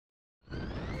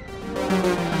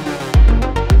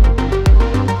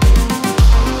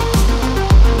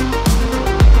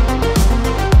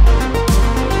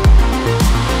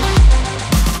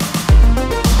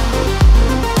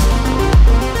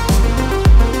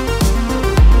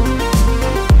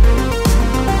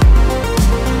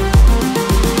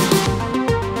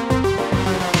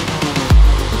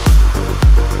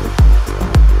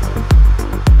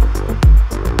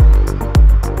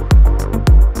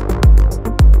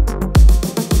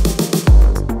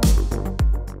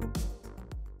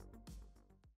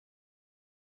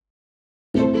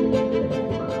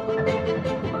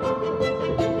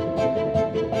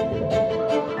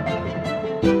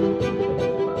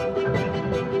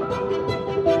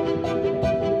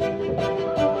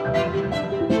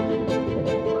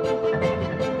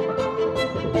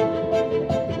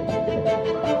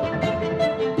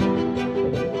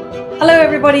Hello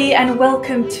everybody and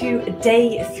welcome to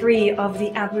day 3 of the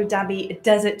Abu Dhabi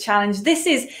Desert Challenge. This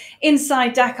is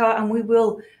Inside Dakar and we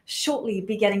will shortly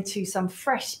be getting to some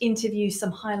fresh interviews,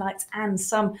 some highlights and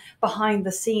some behind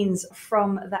the scenes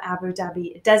from the Abu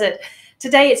Dhabi Desert.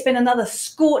 Today it's been another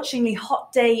scorchingly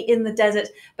hot day in the desert,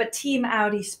 but Team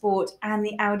Audi Sport and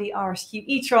the Audi RSQ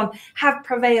e-tron have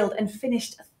prevailed and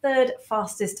finished third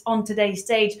fastest on today's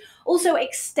stage, also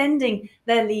extending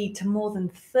their lead to more than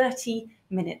 30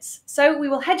 minutes. So we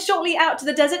will head shortly out to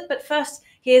the desert, but first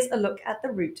here's a look at the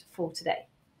route for today.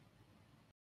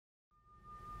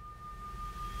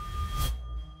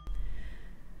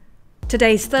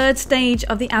 Today's third stage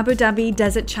of the Abu Dhabi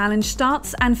Desert Challenge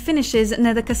starts and finishes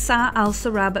near the Qasr Al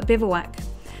Sarab bivouac.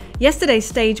 Yesterday's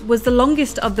stage was the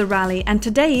longest of the rally and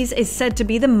today's is said to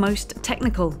be the most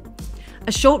technical.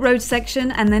 A short road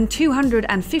section and then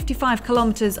 255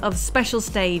 kilometers of special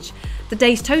stage. The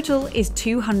day's total is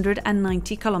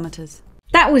 290 kilometers.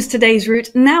 That was today's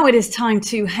route. Now it is time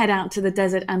to head out to the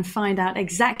desert and find out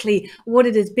exactly what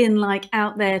it has been like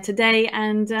out there today.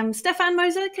 And Stéphane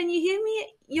Moser, can you hear me?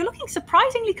 You're looking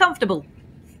surprisingly comfortable.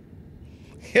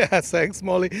 Yeah, thanks,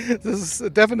 Molly. This is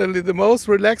definitely the most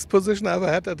relaxed position I ever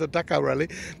had at the Dakar rally.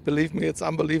 Believe me, it's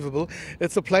unbelievable.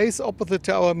 It's a place opposite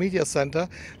to our media center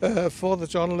for the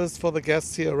journalists, for the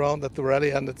guests here around at the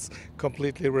rally, and it's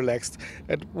completely relaxed.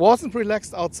 It wasn't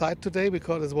relaxed outside today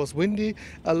because it was windy.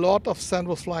 A lot of sand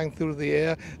was flying through the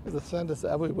air. The sand is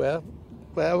everywhere.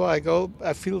 Wherever I go,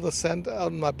 I feel the sand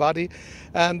on my body.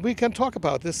 And we can talk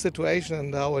about this situation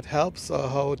and how it helps or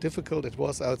how difficult it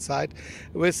was outside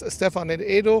with Stéphane and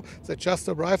Edo. They just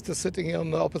arrived. They're sitting here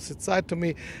on the opposite side to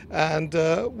me. And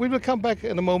we will come back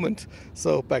in a moment.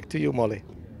 So back to you, Molly.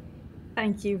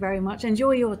 Thank you very much.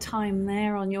 Enjoy your time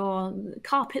there on your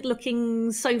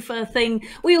carpet-looking sofa thing.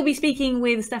 We will be speaking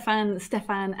with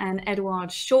Stéphane and Edouard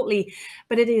shortly,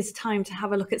 but it is time to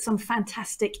have a look at some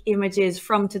fantastic images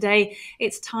from today.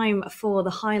 It's time for the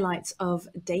highlights of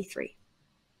day 3.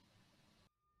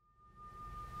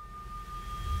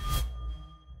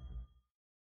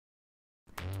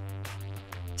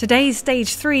 Today's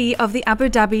stage 3 of the Abu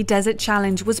Dhabi Desert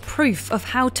Challenge was proof of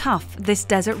how tough this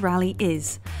desert rally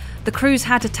is. The crews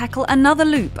had to tackle another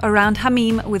loop around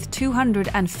Hamim with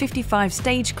 255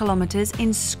 stage kilometers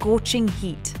in scorching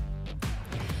heat.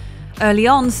 Early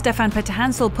on, Stéphane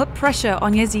Peterhansel put pressure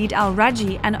on Yazid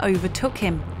Al-Raji and overtook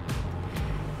him.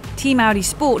 Team Audi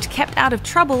Sport kept out of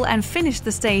trouble and finished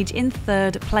the stage in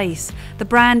third place. The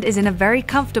brand is in a very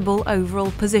comfortable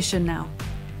overall position now.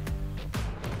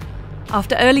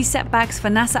 After early setbacks for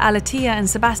Nasser Al-Attiyah and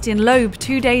Sebastian Loeb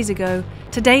 2 days ago,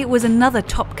 today was another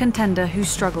top contender who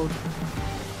struggled.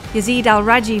 Yazid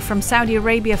Al-Raji from Saudi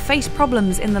Arabia faced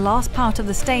problems in the last part of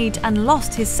the stage and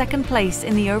lost his second place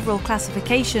in the overall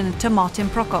classification to Martin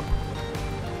Prokop.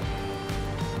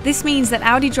 This means that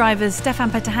Audi drivers Stéphane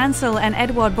Peterhansel and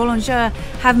Edouard Boulager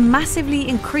have massively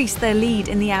increased their lead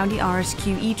in the Audi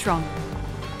RSQ e-tron.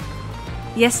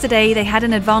 Yesterday they had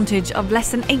an advantage of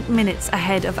less than 8 minutes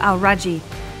ahead of Al-Raji.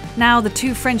 Now the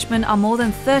two Frenchmen are more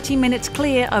than 30 minutes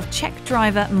clear of Czech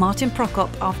driver Martin Prokop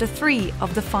after 3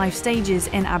 of the 5 stages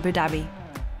in Abu Dhabi.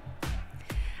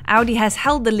 Audi has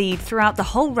held the lead throughout the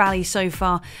whole rally so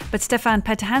far, but Stéphane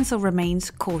Peterhansel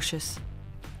remains cautious.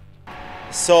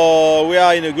 So we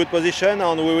are in a good position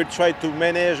and we will try to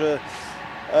manage to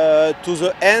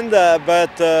the end,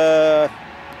 but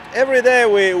every day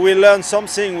we learn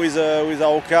something with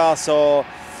our car, so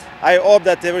I hope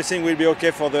that everything will be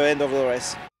okay for the end of the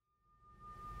race.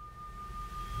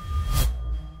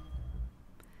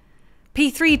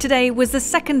 P3 today was the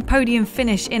second podium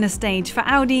finish in a stage for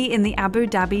Audi in the Abu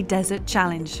Dhabi Desert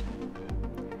Challenge.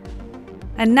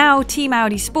 And now Team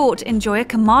Audi Sport enjoy a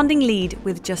commanding lead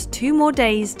with just 2 more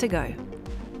days to go.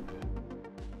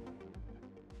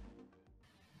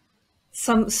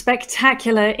 Some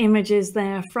spectacular images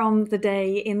there from the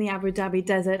day in the Abu Dhabi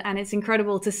Desert, and it's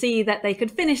incredible to see that they could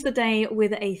finish the day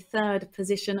with a third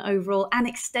position overall and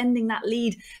extending that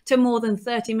lead to more than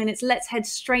 30 minutes. Let's head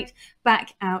straight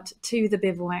back out to the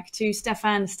bivouac, to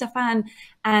Stéphane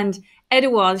and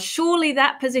Edouard. Surely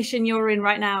that position you're in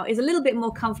right now is a little bit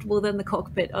more comfortable than the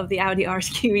cockpit of the Audi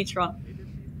RSQ e-tron.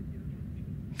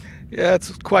 Yeah,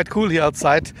 it's quite cool here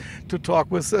outside to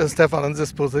talk with Stéphane in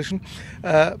this position,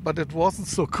 but it wasn't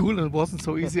so cool and it wasn't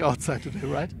so easy outside today,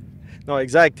 right? No,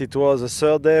 exactly. It was a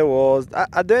third day.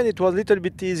 At the end it was a little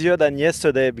bit easier than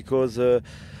yesterday because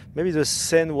maybe the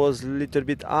sand was a little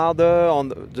bit harder,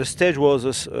 and the stage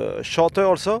was shorter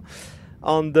also.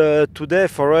 And today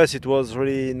for us it was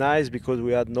really nice because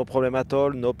we had no problem at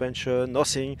all, no pension,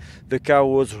 nothing. The car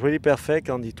was really perfect,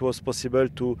 and it was possible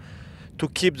to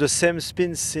keep the same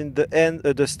spins in the end,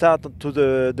 the start to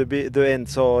the end.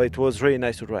 So it was really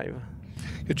nice to drive.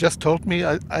 You just told me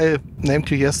I named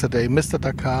you yesterday, Mr.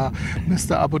 Dakar,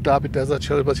 Mr. Abu Dhabi Desert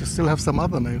Challenge, but you still have some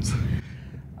other names.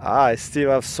 I still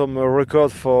have some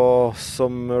record for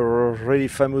some really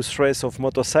famous race of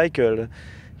motorcycle.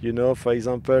 You know, for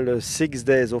example, 6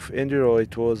 days of enduro.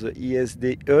 It was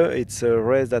ESDE. It's a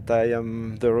race that I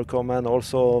am the record man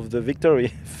also of the victory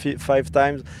 5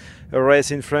 times. A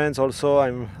race in France also.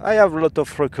 I have a lot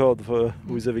of record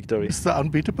with the victory. Is that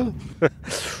unbeatable?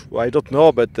 Well, I don't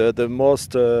know, but the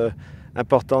most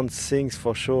important things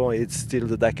for sure, it's still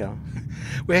the Dakar.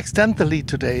 We extend the lead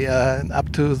today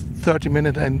up to 30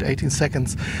 minutes and 18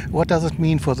 seconds. What does it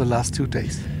mean for the last 2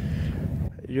 days?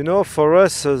 You know, for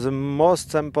us, the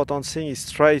most important thing is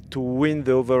try to win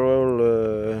the overall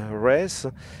race.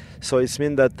 So it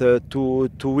means that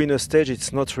to win a stage,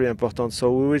 it's not really important.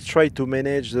 So we will try to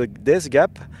manage the death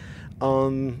gap.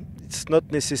 It's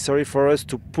not necessary for us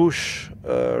to push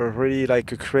really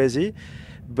like crazy,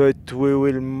 but we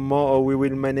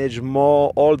will manage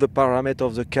more all the parameters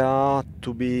of the car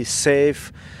to be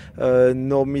safe,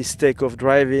 no mistake of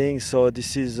driving. So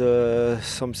this is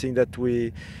something that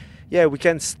we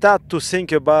can start to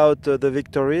think about the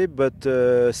victory, but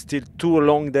still 2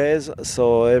 long days,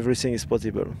 so everything is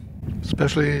possible.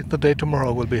 Especially the day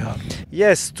tomorrow will be hard.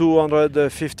 Yes,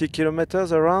 250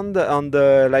 kilometers around, and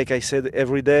like I said,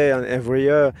 every day and every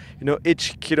year, you know,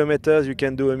 each kilometer you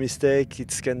can do a mistake.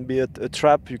 It can be a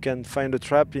trap. You can find a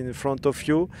trap in front of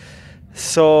you.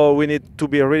 So we need to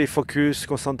be really focused,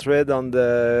 concentrate, and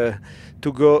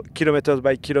to go kilometers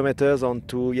by kilometers, and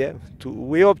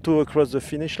we hope to cross the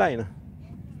finish line.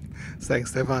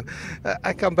 Thanks, Stéphane.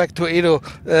 I come back to Edo.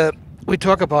 We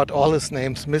talk about all his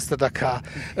names, Mr. Dakar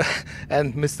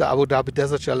and Mr. Abu Dhabi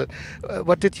Desert Challenge.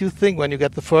 What did you think when you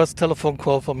get the first telephone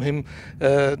call from him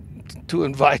to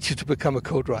invite you to become a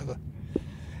co-driver?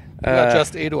 Not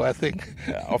just Edo, I think.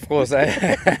 Of course,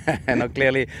 no,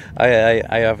 clearly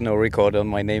I have no record on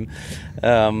my name.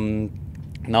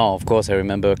 No, of course, I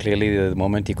remember clearly the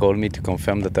moment he called me to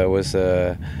confirm that I was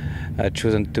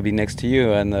chosen to be next to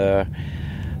you, and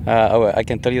I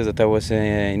can tell you that I was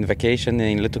in vacation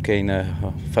in Letuke in a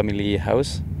family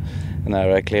house, and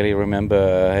I clearly remember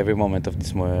every moment of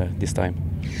this time.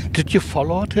 Did you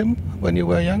follow him when you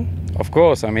were young? Of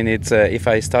course. I mean, it's if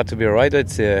I start to be a rider,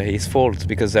 it's his fault,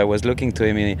 because I was looking to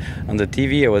him on the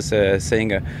TV. I was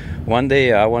saying, one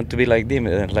day I want to be like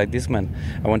this man.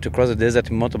 I want to cross the desert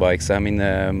in motorbikes. I mean,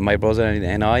 my brother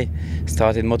and I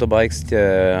started motorbikes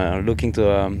looking to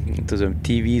the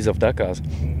TVs of Dakar.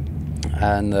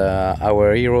 And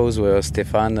our heroes were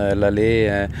Stéphane,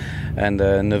 Lalé, and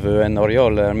Neveu and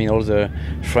Oriol. I mean, all the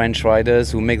French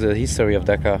riders who make the history of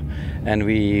Dakar. And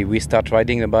we start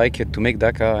riding a bike to make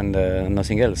Dakar and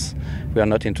nothing else. We are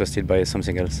not interested by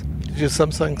something else. Did you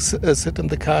sometimes sit in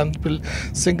the car and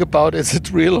think about, is it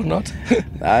real or not?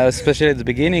 Especially at the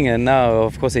beginning, and now,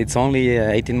 of course, it's only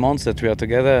 18 months that we are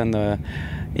together, and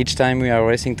each time we are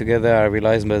racing together, I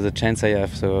realize the chance I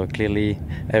have. So clearly,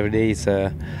 every day is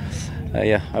a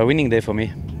winning day for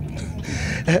me.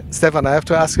 Stéphane, I have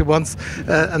to ask you once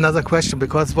another question,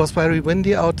 because it was very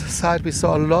windy outside. We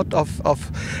saw a lot of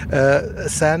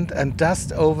sand and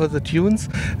dust over the dunes.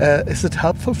 Is it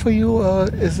helpful for you, or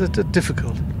is it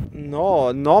difficult?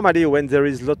 No, normally when there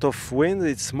is a lot of wind,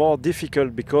 it's more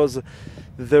difficult because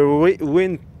the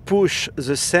wind push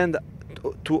the sand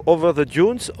to over the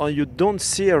dunes, or you don't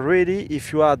see really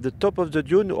if you are at the top of the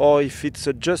dune or if it's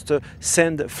just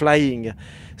sand flying.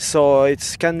 So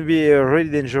it can be really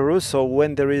dangerous. So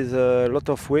when there is a lot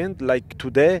of wind, like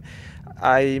today,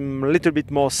 I'm a little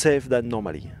bit more safe than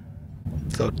normally.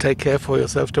 So take care for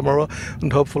yourself tomorrow,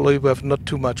 and hopefully we have not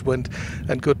too much wind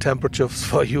and good temperatures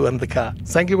for you and the car.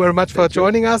 Thank you very much for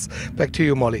joining us. Back to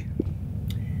you, Molly.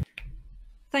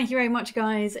 Thank you very much,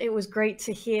 guys. It was great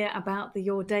to hear about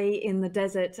your day in the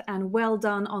desert, and well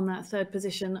done on that third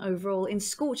position overall in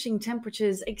scorching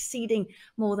temperatures exceeding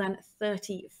more than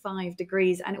 35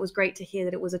 degrees. And it was great to hear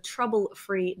that it was a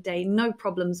trouble-free day, no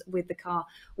problems with the car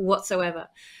whatsoever.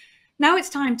 Now it's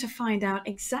time to find out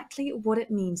exactly what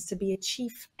it means to be a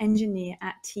chief engineer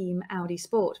at Team Audi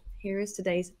Sport. Here is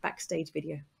today's backstage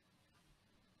video.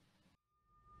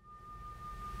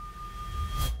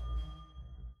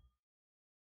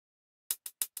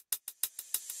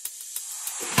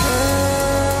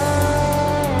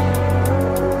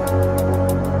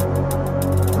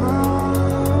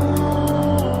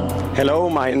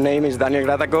 Hello, my name is Daniel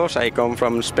Gratacos. I come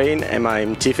from Spain and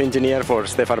I'm chief engineer for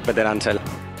Stéphane Peterhansel.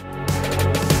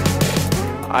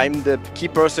 I'm the key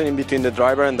person in between the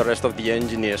driver and the rest of the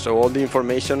engineers, so all the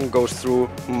information goes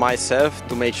through myself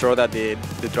to make sure that the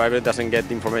driver doesn't get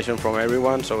information from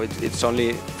everyone, so it's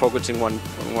only focusing on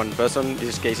one person. In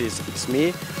this case it's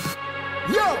me.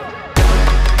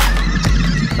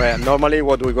 Well, normally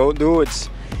what we go do, it's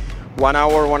 1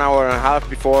 hour, 1 hour and a half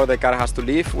before the car has to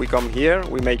leave. We come here,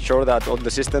 we make sure that all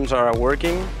the systems are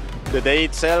working. The day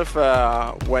itself,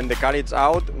 when the car is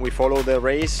out, we follow the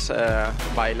race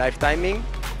by live timing.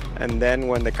 And then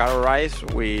when the car arrives,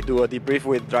 we do a debrief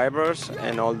with drivers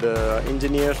and all the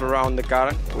engineers around the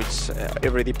car, which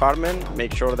every department,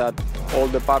 make sure that all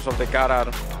the parts of the car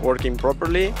are working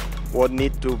properly, what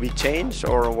need to be changed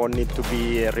or what need to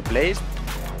be replaced.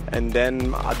 And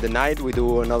then at the night we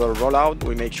do another rollout.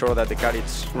 We make sure that the car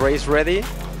is race ready.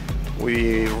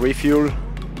 We refuel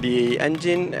the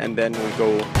engine and then we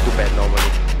go to bed normally.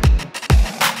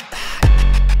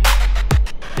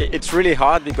 It's really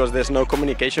hard because there's no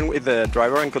communication with the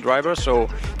driver and co-driver, so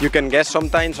you can guess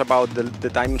sometimes about the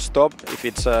time stop. If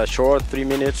it's a short 3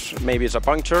 minutes, maybe it's a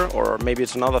puncture or maybe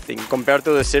it's another thing. Compared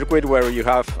to the circuit where you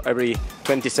have every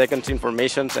 20 seconds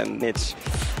information, and it's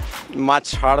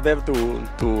much harder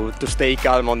to stay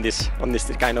calm on this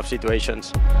kind of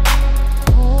situations.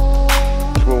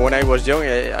 When I was young,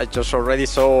 I just already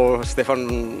saw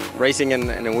Stéphane racing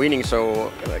and winning,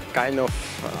 so kind of,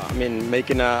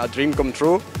 making a dream come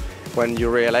true when you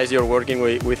realize you're working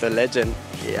with a legend.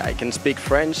 Yeah, I can speak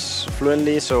French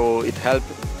fluently, so it helped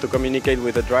to communicate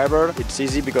with the driver. It's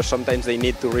easy because sometimes they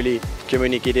need to really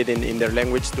communicate it in their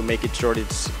language to make it sure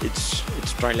it's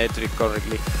translated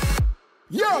correctly.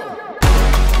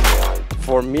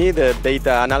 For me, the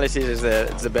data analysis is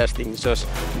the best thing. It's just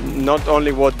not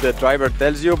only what the driver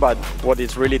tells you, but what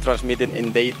is really transmitted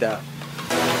in data.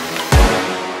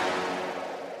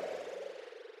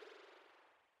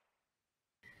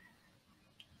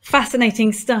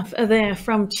 Fascinating stuff there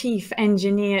from Chief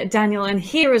Engineer Daniel. And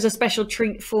here is a special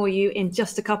treat for you in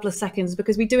just a couple of seconds,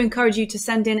 because we do encourage you to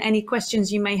send in any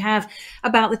questions you may have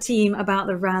about the team, about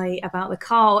the rally, about the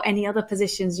car, or any other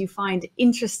positions you find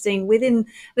interesting within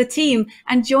the team.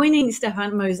 And joining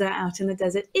Stéphane Moser out in the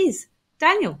desert is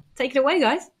Daniel. Take it away,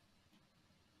 guys.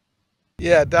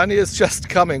 Yeah, Danny is just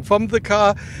coming from the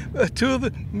car to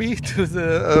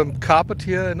the carpet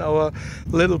here in our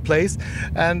little place.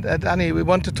 And Danny, we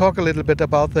want to talk a little bit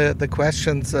about the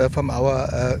questions from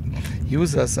our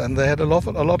users, and they had a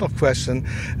lot of questions.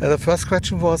 The first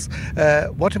question was,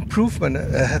 what improvement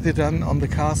have you done on the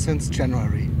car since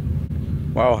January?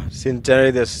 Wow, since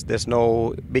January there's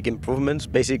no big improvements.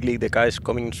 Basically the car is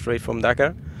coming straight from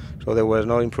Dakar, so there was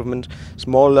no improvements.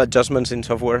 Small adjustments in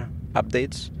software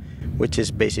updates, which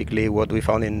is basically what we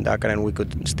found in Dakar and we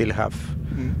could still have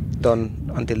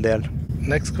done until there.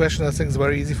 Next question, I think, is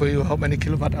very easy for you. How many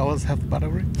kilowatt hours have the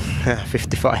battery?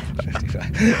 55. 55.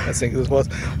 I think this was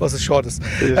the shortest.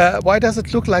 Yes. Why does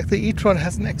it look like the e-tron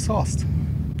has an exhaust?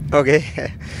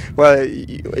 Okay, well,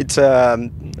 it's a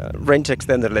range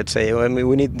extender, let's say. I mean,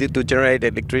 we need to generate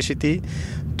electricity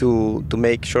to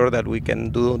make sure that we can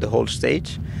do the whole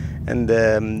stage. And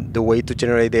the way to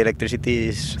generate the electricity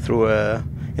is through a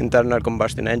internal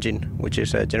combustion engine, which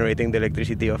is generating the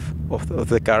electricity of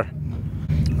the car.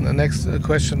 And the next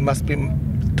question must be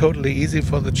totally easy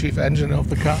for the chief engineer of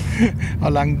the car. How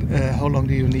long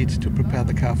do you need to prepare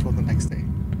the car for the next day?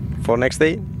 For next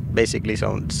day, basically,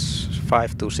 so it's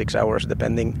 5 to 6 hours,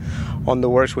 depending on the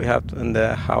works we have and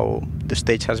how the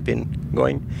stage has been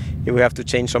going. If we have to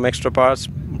change some extra parts,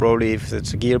 probably if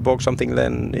it's a gearbox, something,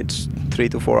 then it's 3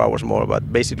 to 4 hours more.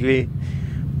 But basically,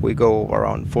 we go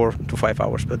around 4 to 5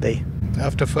 hours per day.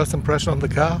 After first impression on the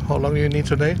car, how long do you need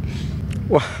today?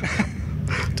 Well,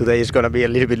 today is going to be a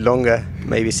little bit longer,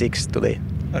 maybe 6 today.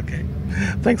 Okay.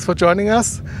 Thanks for joining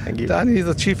us. Thank you. Danny is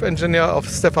the chief engineer of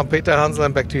Stéphane Peterhansel,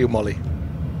 and back to you, Molly.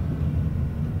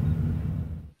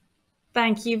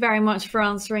 Thank you very much for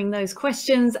answering those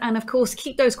questions. And of course,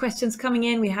 keep those questions coming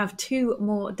in. We have 2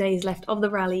 more days left of the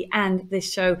rally and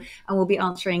this show, and we'll be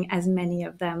answering as many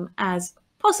of them as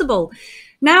possible.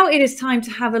 Now it is time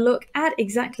to have a look at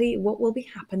exactly what will be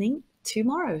happening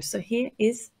tomorrow. So here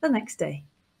is the next day.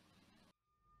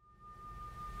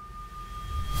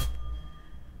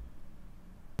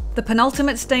 The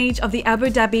penultimate stage of the Abu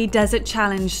Dhabi Desert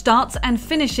Challenge starts and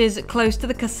finishes close to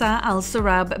the Qasr Al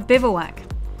Sarab bivouac.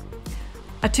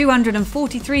 A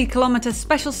 243-kilometre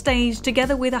special stage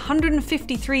together with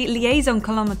 153 liaison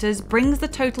kilometres brings the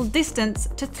total distance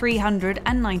to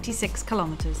 396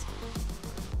 kilometres.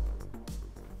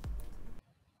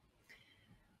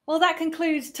 Well, that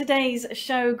concludes today's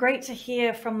show. Great to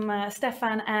hear from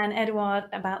Stéphane and Edouard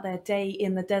about their day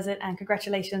in the desert, and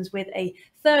congratulations with a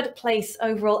 3rd place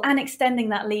overall and extending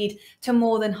that lead to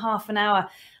more than half an hour.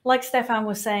 Like Stéphane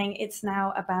was saying, it's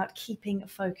now about keeping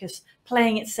focus,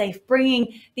 playing it safe,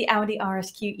 bringing the Audi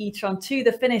RSQ e-tron to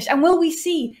the finish. And will we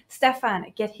see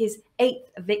Stéphane get his 8th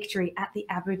victory at the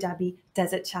Abu Dhabi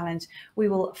Desert Challenge? We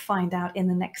will find out in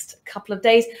the next couple of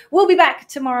days. We'll be back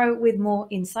tomorrow with more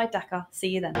Inside Dakar. See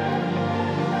you then.